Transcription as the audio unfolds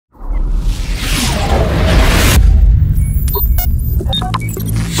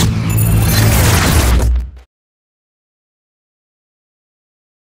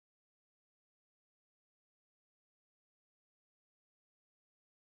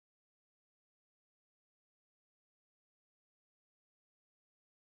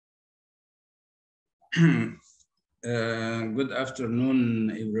Good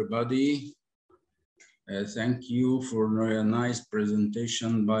afternoon, everybody. Thank you for a nice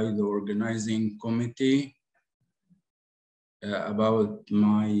presentation by the organizing committee about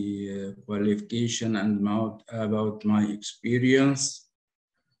my qualification and about my experience.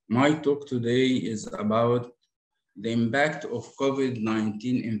 My talk today is about the impact of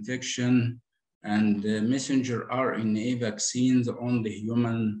COVID-19 infection and messenger RNA vaccines on the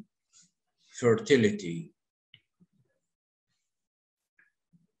human fertility.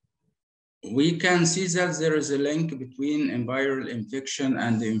 We can see that there is a link between viral infection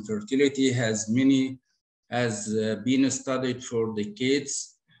and infertility has been studied for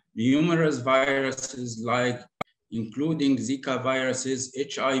decades. Numerous viruses including Zika viruses,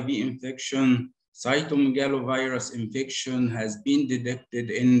 HIV infection, cytomegalovirus infection has been detected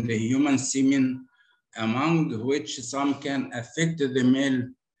in the human semen, among which some can affect the male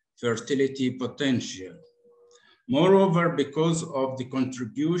fertility potential. Moreover, because of the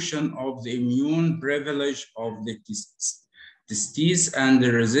contribution of the immune privilege of the testes and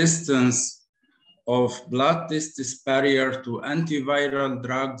the resistance of blood testis barrier to antiviral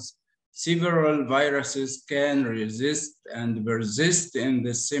drugs, several viruses can resist and persist in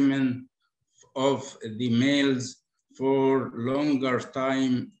the semen of the males for longer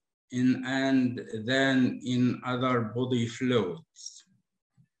time than in other body fluids.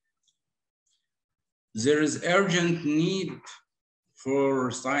 There is urgent need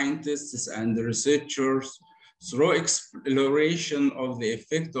for scientists and researchers through exploration of the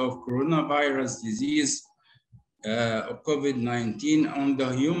effect of coronavirus disease COVID-19 on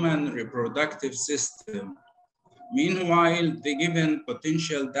the human reproductive system. Meanwhile, the given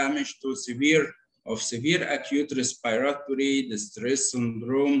potential damage to severe acute respiratory distress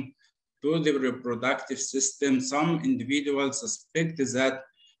syndrome to the reproductive system, some individuals suspect that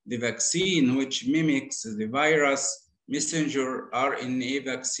the vaccine, which mimics the virus messenger RNA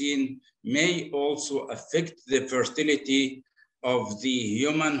vaccine, may also affect the fertility of the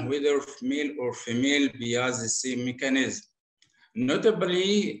human, whether male or female, via the same mechanism.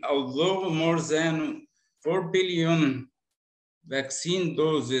 Notably, although more than 4 billion vaccine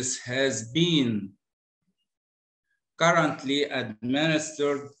doses has been currently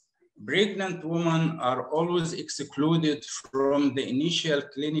administered, pregnant women are always excluded from the initial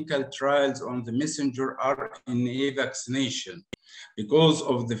clinical trials on the messenger RNA vaccination because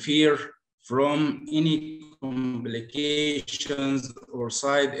of the fear from any complications or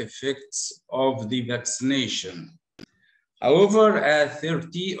side effects of the vaccination. However, at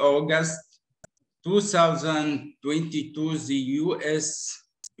 30 August 2022, the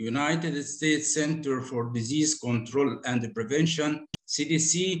United States Center for Disease Control and Prevention,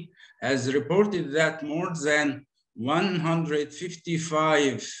 CDC, has reported that more than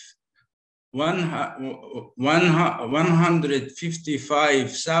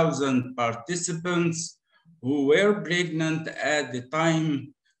 155,000 participants who were pregnant at the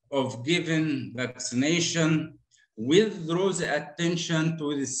time of given vaccination withdraw the attention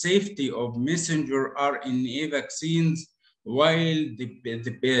to the safety of messenger RNA vaccines while the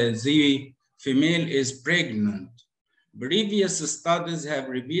female is pregnant. Previous studies have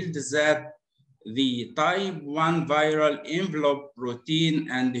revealed that the type 1 viral envelope protein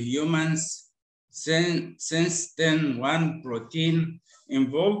and humans sense-10-1 protein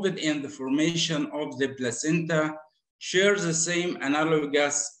involved in the formation of the placenta share the same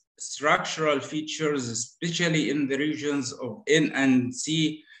analogous structural features, especially in the regions of N and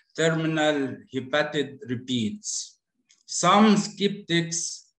C terminal hepatic repeats. Some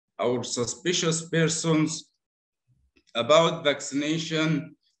skeptics or suspicious persons about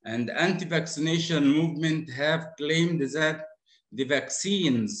vaccination and anti-vaccination movement have claimed that the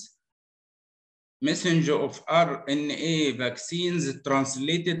vaccines, messenger of RNA vaccines,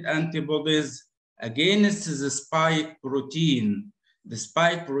 translated antibodies against the spike protein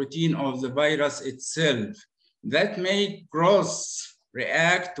of the virus itself that may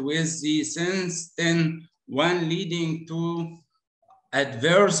cross-react with the sense-10-1, leading to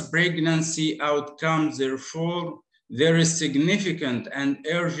adverse pregnancy outcomes. Therefore, there is significant and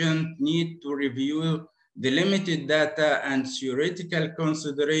urgent need to review the limited data and theoretical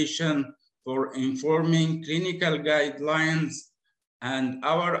consideration for informing clinical guidelines and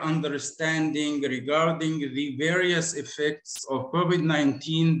our understanding regarding the various effects of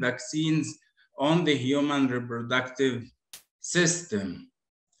COVID-19 vaccines on the human reproductive system.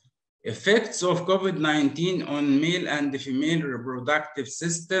 Effects of COVID-19 on male and female reproductive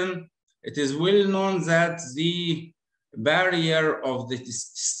system. It is well known that the barrier of the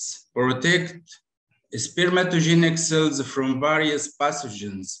testes protect spermatogenic cells from various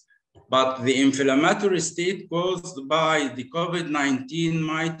pathogens, but the inflammatory state caused by the COVID-19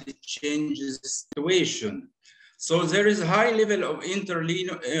 might change the situation. So there is a high level of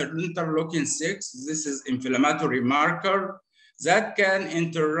interleukin 6. This is inflammatory marker that can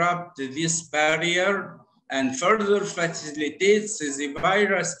interrupt this barrier and further facilitates the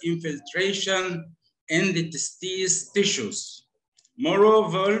virus infiltration in the testis tissues.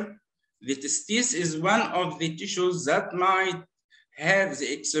 Moreover, the testis is one of the tissues that might have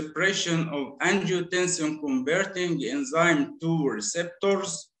the expression of angiotensin converting enzyme 2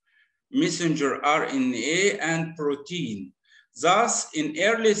 receptors, messenger RNA, and protein. Thus, in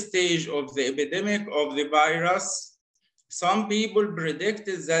early stage of the epidemic of the virus, some people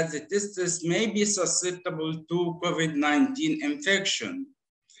predicted that the testis may be susceptible to COVID-19 infection.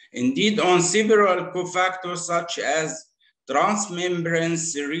 Indeed, on several cofactors such as transmembrane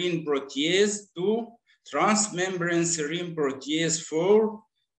serine protease 2, transmembrane serine protease 4,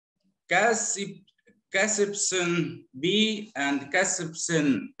 caspsin B, and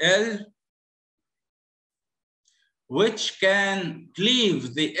caspsin L, which can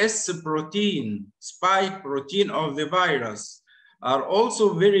cleave the S protein, spike protein of the virus, are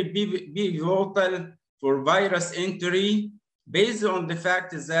also very pivotal for virus entry based on the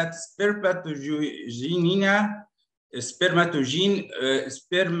fact that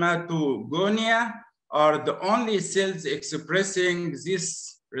spermatogonia are the only cells expressing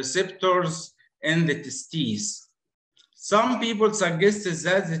these receptors in the testes. Some people suggested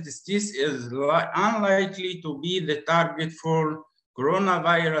that the testis is unlikely to be the target for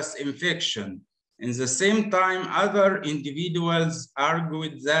coronavirus infection. In the same time, other individuals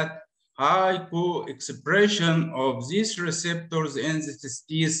argued that high co-expression of these receptors in the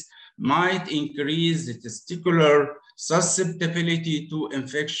testes might increase the testicular susceptibility to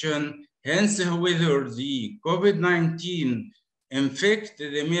infection. Hence, whether the COVID-19 infect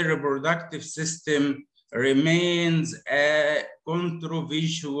the male reproductive system remains a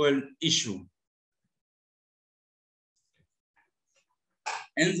controversial issue.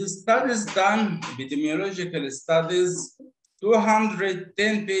 In the studies done, epidemiological studies,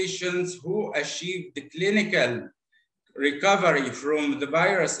 210 patients who achieved the clinical recovery from the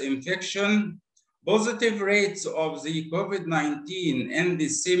virus infection, positive rates of the COVID-19 in the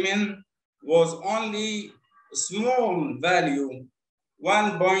semen was only a small value,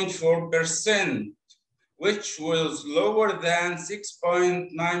 1.4%, which was lower than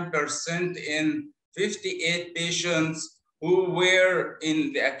 6.9% in 58 patients who were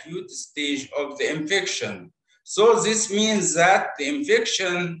in the acute stage of the infection. So this means that the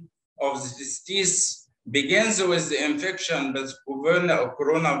infection of the testis begins with the infection with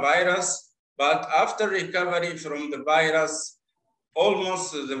coronavirus, but after recovery from the virus,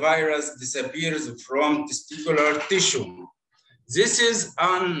 almost the virus disappears from testicular tissue. This is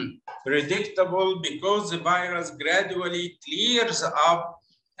unpredictable because the virus gradually clears up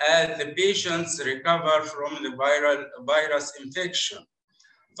as the patients recover from the virus infection.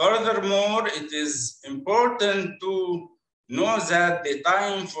 Furthermore, it is important to know that the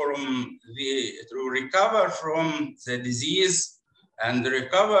time to recover from the disease and the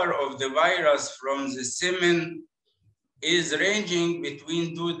recover of the virus from the semen is ranging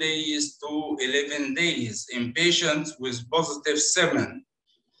between 2 days to 11 days in patients with positive semen,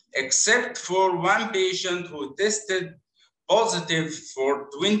 except for one patient who tested positive for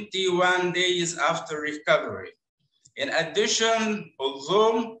 21 days after recovery. In addition,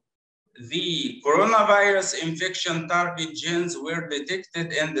 although the coronavirus infection target genes were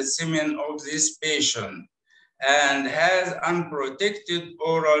detected in the semen of this patient and has unprotected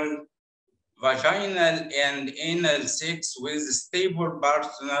oral, vaginal, and anal sex with a stable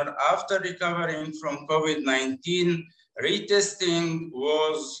partner after recovering from COVID-19, retesting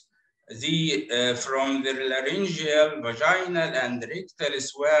was from the laryngeal, vaginal, and rectal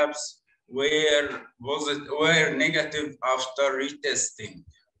swabs were negative after retesting.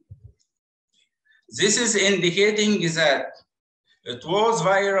 This is indicating that it was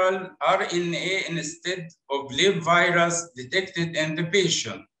viral RNA instead of live virus detected in the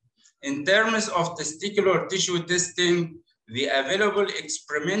patient. In terms of testicular tissue testing, the available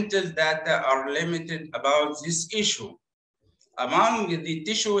experimental data are limited about this issue. Among the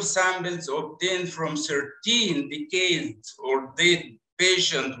tissue samples obtained from 13 decades or dead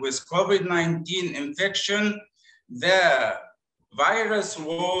patients with COVID-19 infection, the virus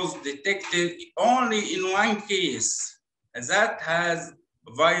was detected only in one case that has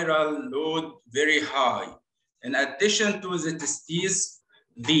viral load very high. In addition to the testes,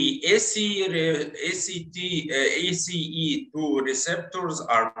 the ACE2 receptors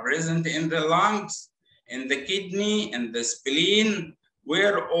are present in the lungs, in the kidney, in the spleen,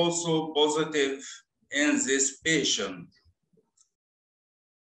 were also positive in this patient.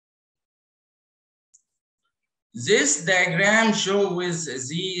 This diagram shows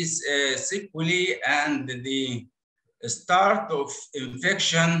these sequelae and the start of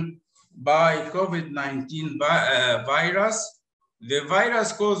infection by COVID-19 virus. The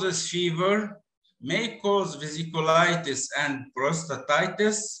virus causes fever, may cause vesiculitis and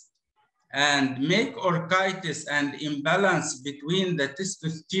prostatitis, and make orchitis and imbalance between the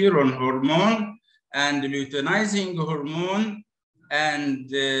testosterone hormone and luteinizing hormone and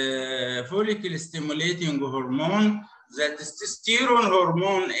follicle stimulating hormone. The testosterone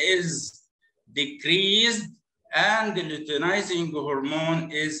hormone is decreased and the luteinizing hormone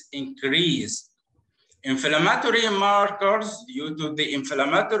is increased. Inflammatory markers due to the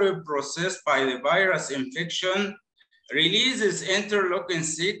inflammatory process by the virus infection releases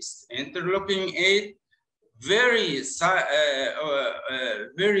interleukin-6, interleukin-8,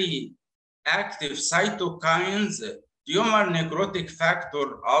 very active cytokines, tumor necrotic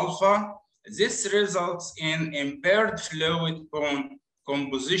factor alpha. This results in impaired fluid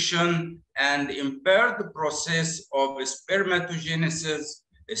composition and impaired process of spermatogenesis,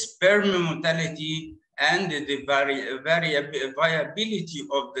 sperm motility, and the viability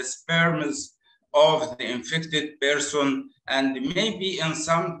of the sperms of the infected person, and maybe in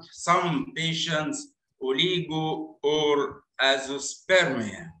some patients, oligo or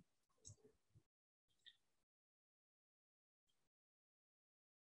azoospermia.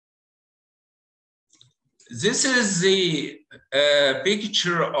 This is the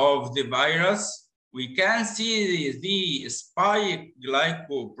picture of the virus. We can see the spike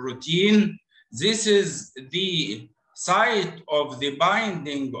glycoprotein. This is the site of the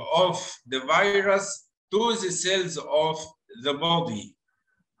binding of the virus to the cells of the body.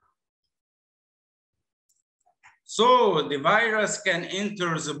 So the virus can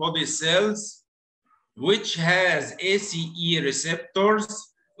enter the body cells, which has ACE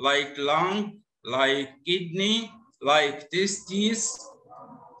receptors like lung, like kidney, like testes,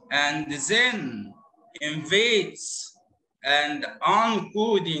 and then invades and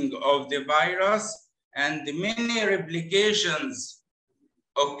uncoding of the virus and many replications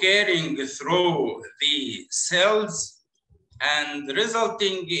occurring through the cells and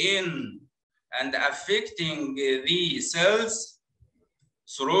resulting in and affecting the cells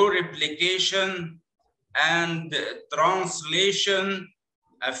through replication and translation,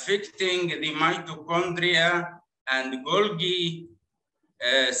 affecting the mitochondria and Golgi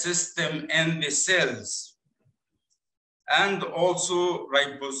system in the cells, and also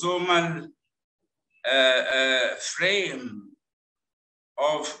ribosomal frame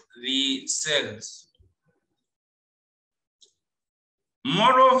of the cells.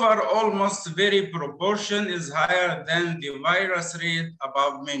 Moreover, almost very proportion is higher than the virus rate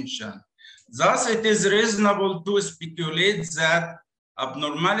above mentioned. Thus, it is reasonable to speculate that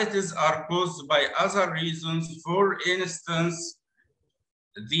abnormalities are caused by other reasons. For instance,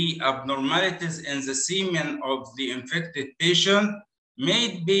 the abnormalities in the semen of the infected patient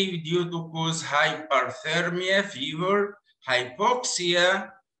may be due to cause hyperthermia, fever, hypoxia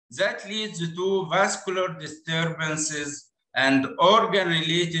that leads to vascular disturbances and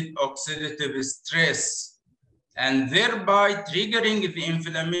organ-related oxidative stress, and thereby triggering the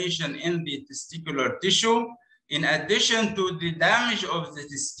inflammation in the testicular tissue. In addition to the damage of the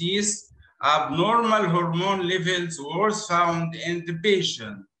testes, abnormal hormone levels were found in the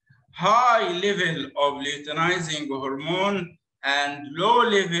patient. High level of luteinizing hormone and low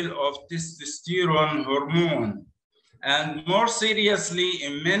level of testosterone hormone. And more seriously,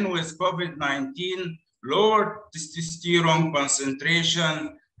 in men with COVID-19, lower testosterone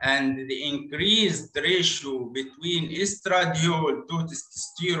concentration and the increased ratio between estradiol to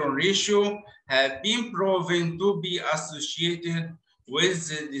testosterone ratio have been proven to be associated with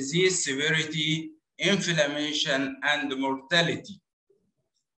the disease severity, inflammation, and mortality.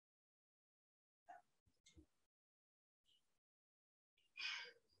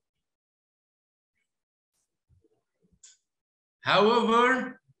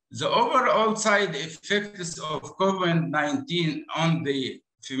 However, the overall side effects of COVID-19 on the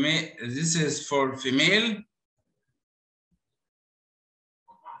female, this is for female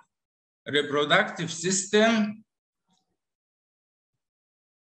reproductive system,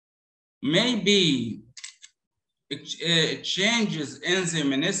 may be changes in the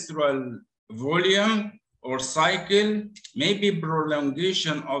menstrual volume or cycle, maybe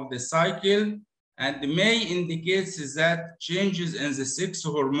prolongation of the cycle, and may indicate that changes in the sex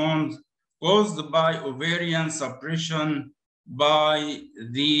hormones caused by ovarian suppression by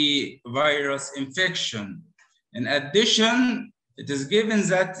the virus infection. In addition, It is given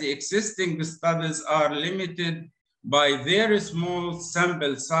that the existing studies are limited by very small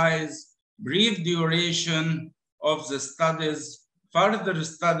sample size, brief duration of the studies. Further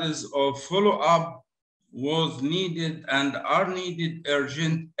studies of follow-up was needed and are needed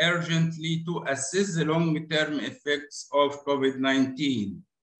urgently to assess the long-term effects of COVID-19.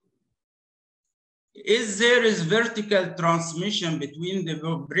 Is there is vertical transmission between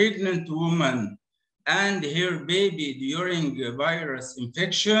the pregnant woman and her baby during virus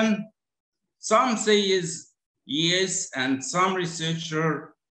infection? Some say yes, and some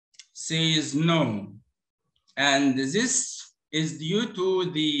researcher says no. And this is due to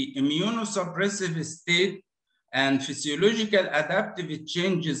the immunosuppressive state and physiological adaptive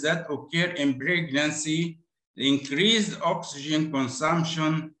changes that occur in pregnancy, the increased oxygen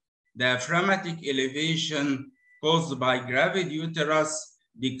consumption, diaphragmatic elevation caused by gravid uterus,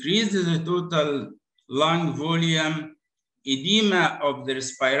 decreases the total lung volume, edema of the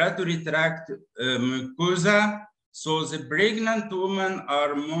respiratory tract mucosa. So the pregnant women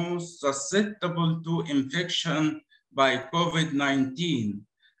are most susceptible to infection by COVID-19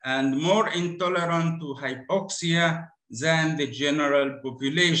 and more intolerant to hypoxia than the general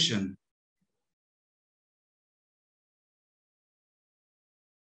population.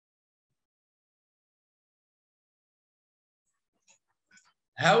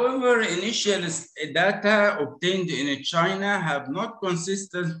 However, initial data obtained in China have not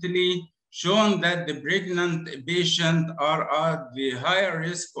consistently shown that the pregnant patients are at the higher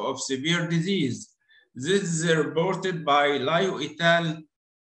risk of severe disease. This is reported by Liu et al.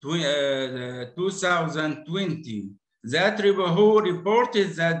 2020. That who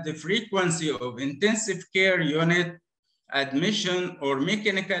reported that the frequency of intensive care unit admission or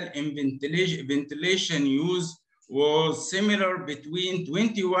mechanical ventilation use was similar between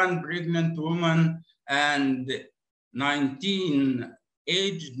 21 pregnant women and 19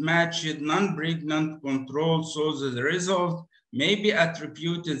 age-matched non-pregnant control. So the result may be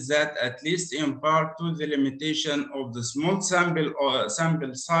attributed that at least in part to the limitation of the small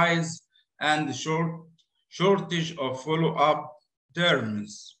sample size and the shortage of follow-up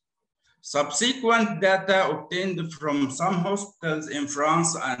terms. Subsequent data obtained from some hospitals in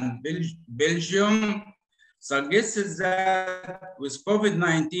France and Belgium suggests that with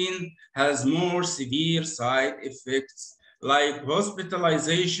COVID-19 has more severe side effects like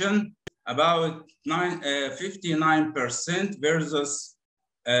hospitalization, about 59% versus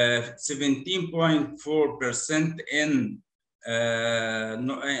 17.4% in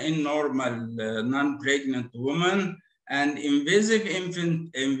normal non-pregnant women, and invasive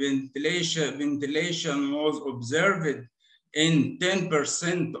ventilation was observed in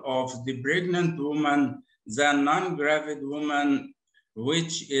 10% of the pregnant women than non-gravid women,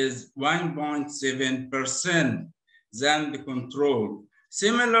 which is 1.7% than the control.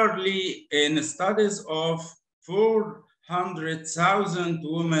 Similarly, in studies of 400,000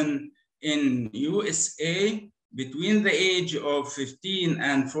 women in USA between the age of 15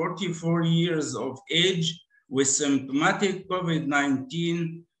 and 44 years of age with symptomatic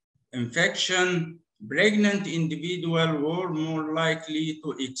COVID-19 infection, pregnant individuals were more likely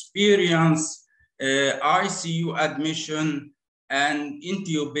to experience ICU admission and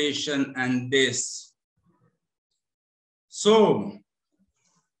intubation and death. So,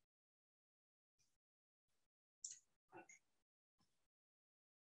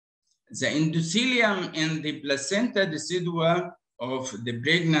 the endothelium in the placenta decidua of the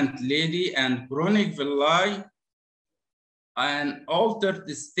pregnant lady and chronic villi, an altered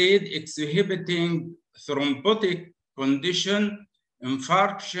state exhibiting thrombotic condition,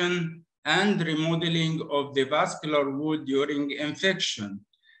 infarction, and remodeling of the vascular wound during infection.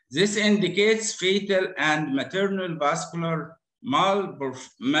 This indicates fetal and maternal vascular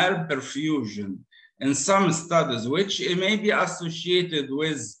malperfusion in some studies, which may be associated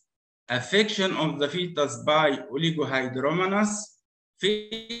with affection of the fetus by oligohydramnios,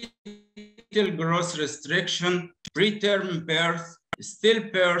 fetal growth restriction, preterm birth,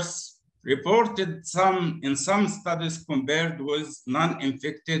 stillbirth, reported in some studies compared with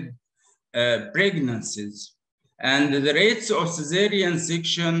non-infected pregnancies. And the rates of cesarean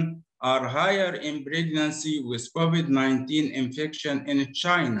section are higher in pregnancy with COVID-19 infection in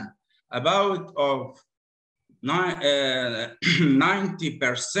China. About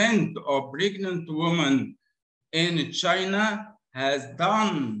 90% of pregnant women in China has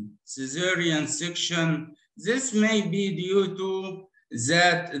done cesarean section. This may be due to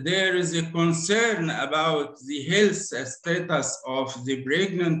that there is a concern about the health status of the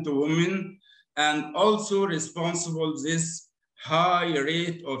pregnant woman, and also responsible this high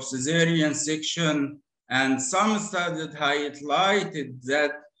rate of cesarean section And some studies highlighted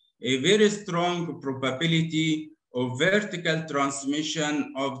that a very strong probability of vertical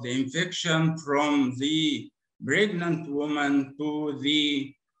transmission of the infection from the pregnant woman to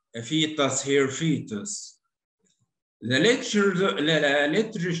the fetus, her fetus. The literature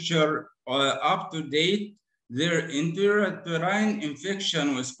up to date, their intrauterine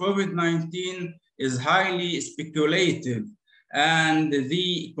infection with COVID-19 is highly speculative, and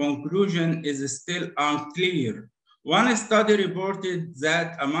the conclusion is still unclear. One study reported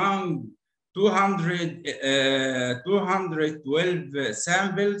that among 212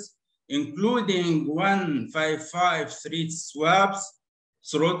 samples, including 155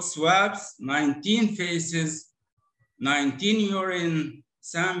 throat swabs, 19 faces, 19 urine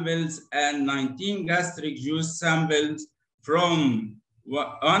samples, and 19 gastric juice samples from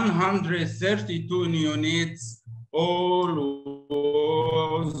 132 neonates, all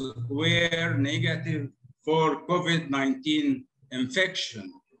were negative for COVID-19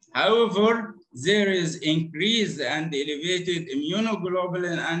 infection. However, there is increased and elevated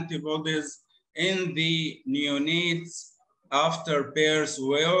immunoglobulin antibodies in the neonates after pairs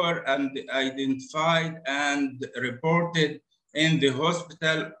were identified and reported in the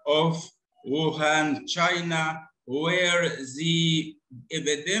hospital of Wuhan, China, where the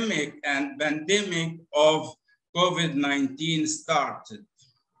epidemic and pandemic of COVID-19 started.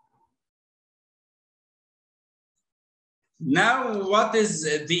 Now, what is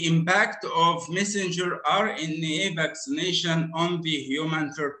the impact of messenger RNA vaccination on the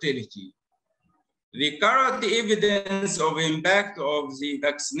human fertility? The current evidence of impact of the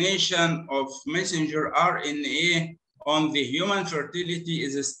vaccination of messenger RNA on the human fertility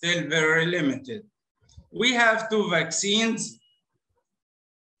is still very limited. We have two vaccines,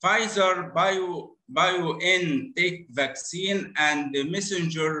 Pfizer BioNTech vaccine and the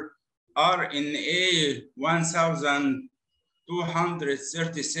messenger RNA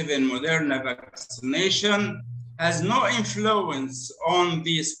 1237 Moderna vaccination has no influence on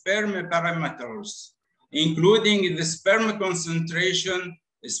the sperm parameters, including the sperm concentration,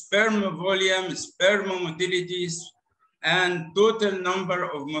 sperm volume, sperm motility, and total number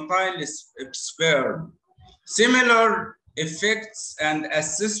of motile sperm. Similar effects and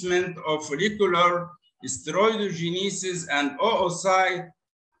assessment of follicular steroidogenesis and oocyte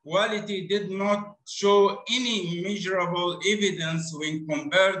quality did not show any measurable evidence when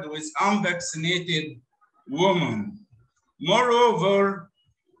compared with unvaccinated women. Moreover,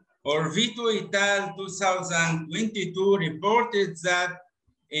 Orvito et al. 2022 reported that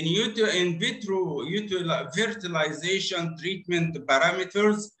in vitro fertilization treatment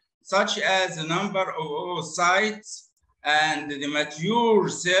parameters, such as the number of oocytes and the mature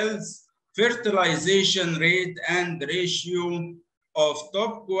cells, fertilization rate and ratio of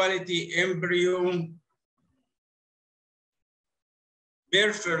top quality embryo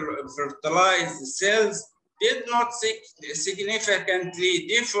per fertilized cells did not significantly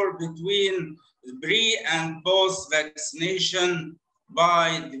differ between pre and post vaccination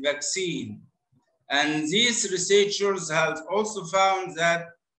by the vaccine. And these researchers have also found that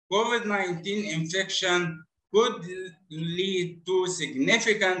COVID-19 infection could lead to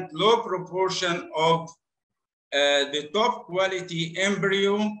significant low proportion of the top quality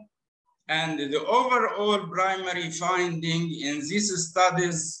embryo, and the overall primary finding in these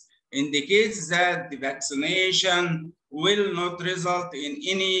studies indicates that the vaccination will not result in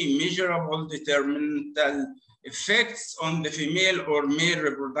any measurable detrimental effects on the female or male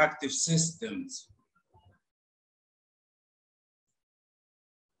reproductive systems.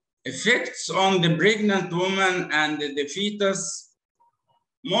 Effects on the pregnant woman and the fetus.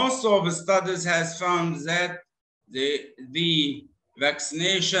 Most of the studies has found that the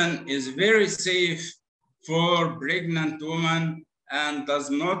vaccination is very safe for pregnant women and does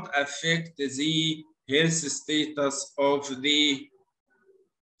not affect the health status of the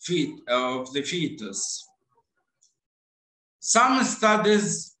fetus. Some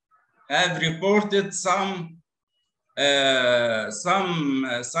studies have reported some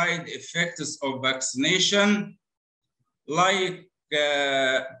side effects of vaccination, like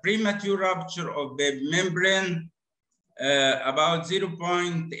premature rupture of the membrane, about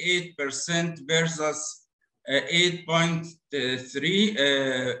 0.8% versus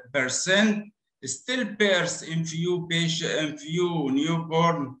 8.3%. Stillbirth in few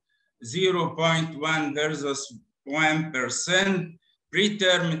newborn, 0.1 versus 1%.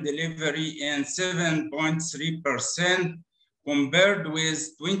 Preterm delivery in 7.3% compared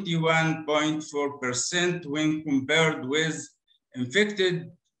with 21.4% when compared with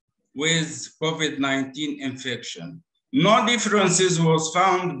infected with COVID-19 infection. No differences was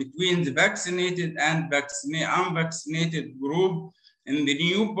found between the vaccinated and unvaccinated group in the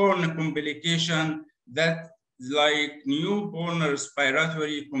newborn complication that like newborn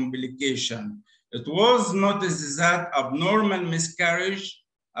respiratory complication. It was noticed that abnormal miscarriage,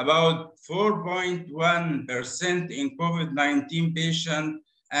 about 4.1% in COVID-19 patients,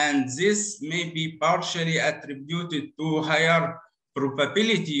 and this may be partially attributed to higher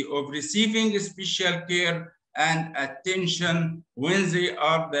probability of receiving special care and attention when they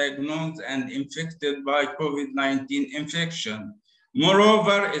are diagnosed and infected by COVID-19 infection.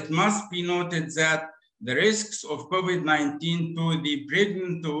 Moreover, it must be noted that the risks of COVID-19 to the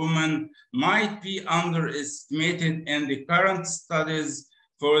pregnant woman might be underestimated in the current studies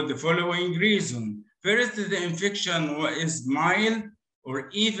for the following reason. First, the infection is mild or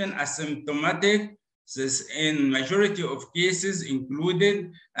even asymptomatic, this in majority of cases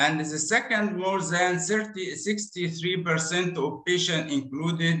included, and the second, more than 63% of patients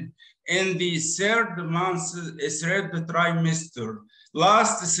included in the third trimester,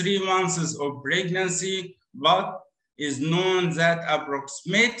 last 3 months of pregnancy, but is known that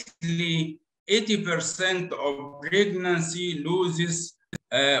approximately 80% of pregnancy losses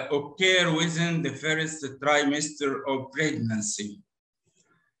occur within the first trimester of pregnancy.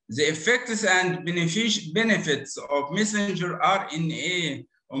 The effects and benefits of messenger RNA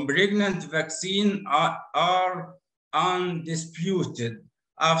on pregnant vaccine are undisputed.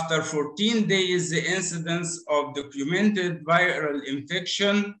 After 14 days, the incidence of documented viral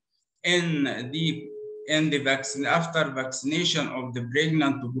infection after vaccination of the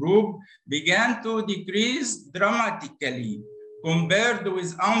pregnant group began to decrease dramatically compared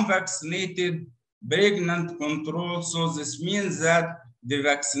with unvaccinated pregnant control. So this means that the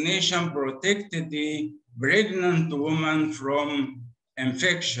vaccination protected the pregnant woman from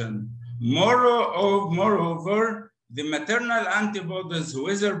infection. Moreover, the maternal antibodies,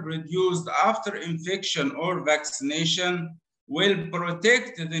 whether produced after infection or vaccination, will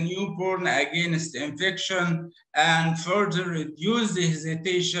protect the newborn against infection and further reduce the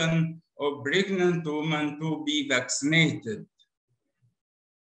hesitation of pregnant women to be vaccinated.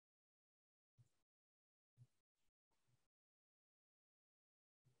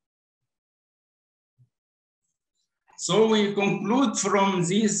 So we conclude from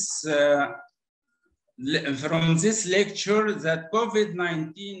this lecture that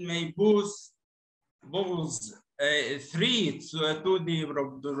COVID-19 may pose threats to the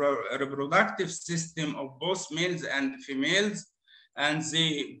reproductive system of both males and females, and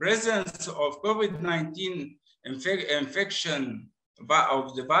the presence of COVID-19 infection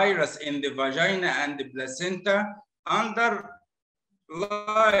of the virus in the vagina and the placenta underlies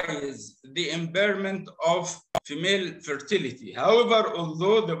the impairment of female fertility. However,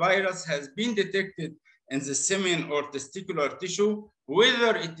 although the virus has been detected in the semen or testicular tissue,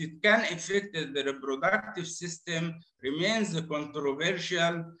 whether it can affect the reproductive system remains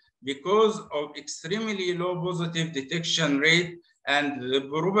controversial because of extremely low positive detection rate and the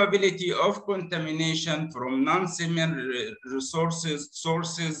probability of contamination from non-semen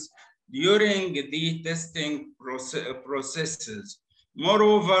sources during the testing processes.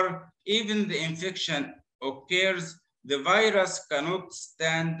 Moreover, even the infection occurs, the virus cannot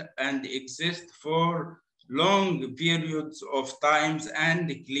stand and exist for long periods of times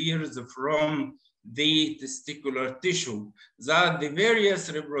and clears from the testicular tissue. That the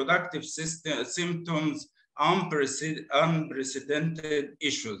various reproductive symptoms unprecedented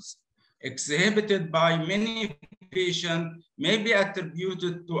issues exhibited by many patients may be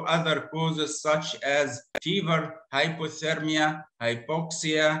attributed to other causes such as fever, hypothermia,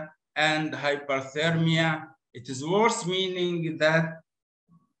 hypoxia, and hyperthermia. It is worth meaning that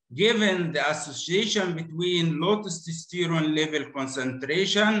given the association between low testosterone level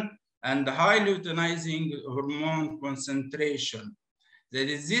concentration and high luteinizing hormone concentration, the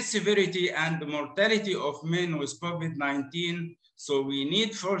disease severity and mortality of men with COVID-19, so we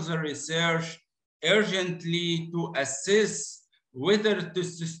need further research urgently to assess whether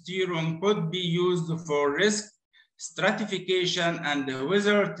testosterone could be used for risk stratification and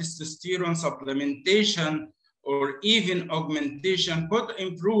whether testosterone supplementation or even augmentation could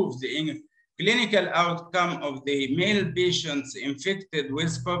improve the clinical outcome of the male patients infected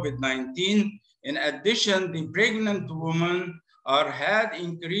with COVID-19. In addition, the pregnant women had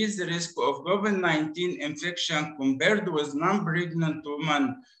increased risk of COVID-19 infection compared with non-pregnant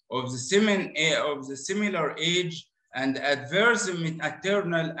women of the similar age, and adverse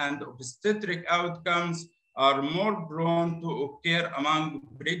maternal and obstetric outcomes are more prone to occur among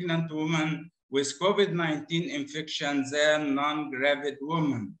pregnant women with COVID-19 infection than non-gravid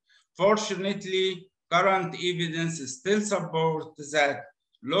women. Fortunately, current evidence still supports that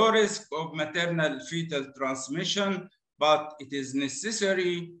low risk of maternal fetal transmission, but it is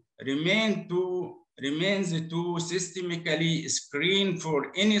necessary remains to systemically screen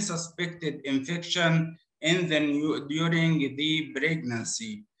for any suspected infection during the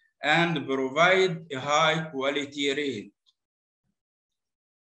pregnancy and provide a high quality rate.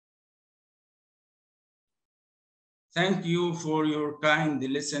 Thank you for your kind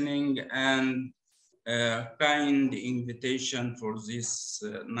listening and kind invitation for this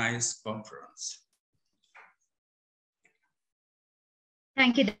nice conference.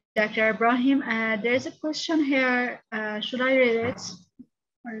 Thank you, Dr. Ibrahim. There's a question here. Should I read it?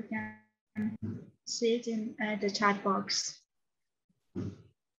 Or you can see it in the chat box.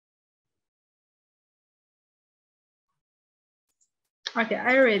 Okay,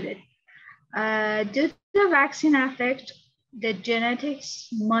 I read it. Do the vaccine affect the genetics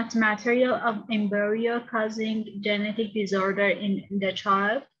material of embryo causing genetic disorder in the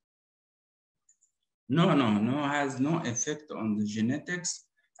child? No, has no effect on the genetics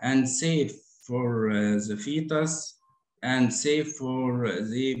and safe for the fetus and safe for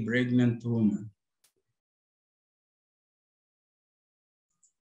the pregnant woman.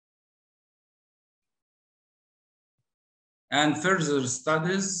 And further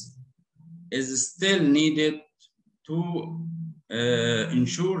studies is still needed to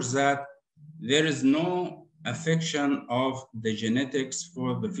ensure that there is no affection of the genetics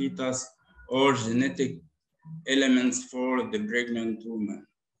for the fetus or genetic elements for the pregnant woman.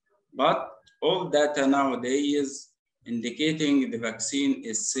 But all data nowadays indicating the vaccine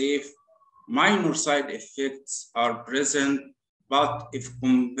is safe. Minor side effects are present, but if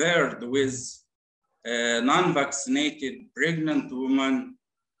compared with non-vaccinated pregnant woman,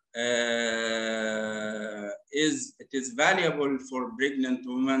 it is valuable for pregnant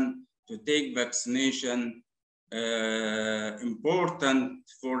women to take vaccination, important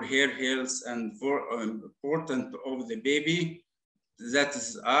for her health and for important of the baby. That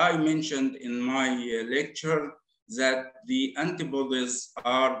is, I mentioned in my lecture that the antibodies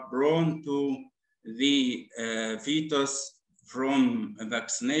are prone to the fetus from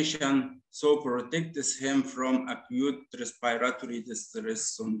vaccination, so protects him from acute respiratory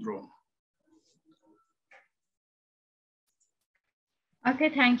distress syndrome. Okay,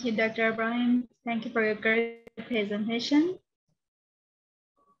 thank you, Dr. Ibrahim. Thank you for your great presentation.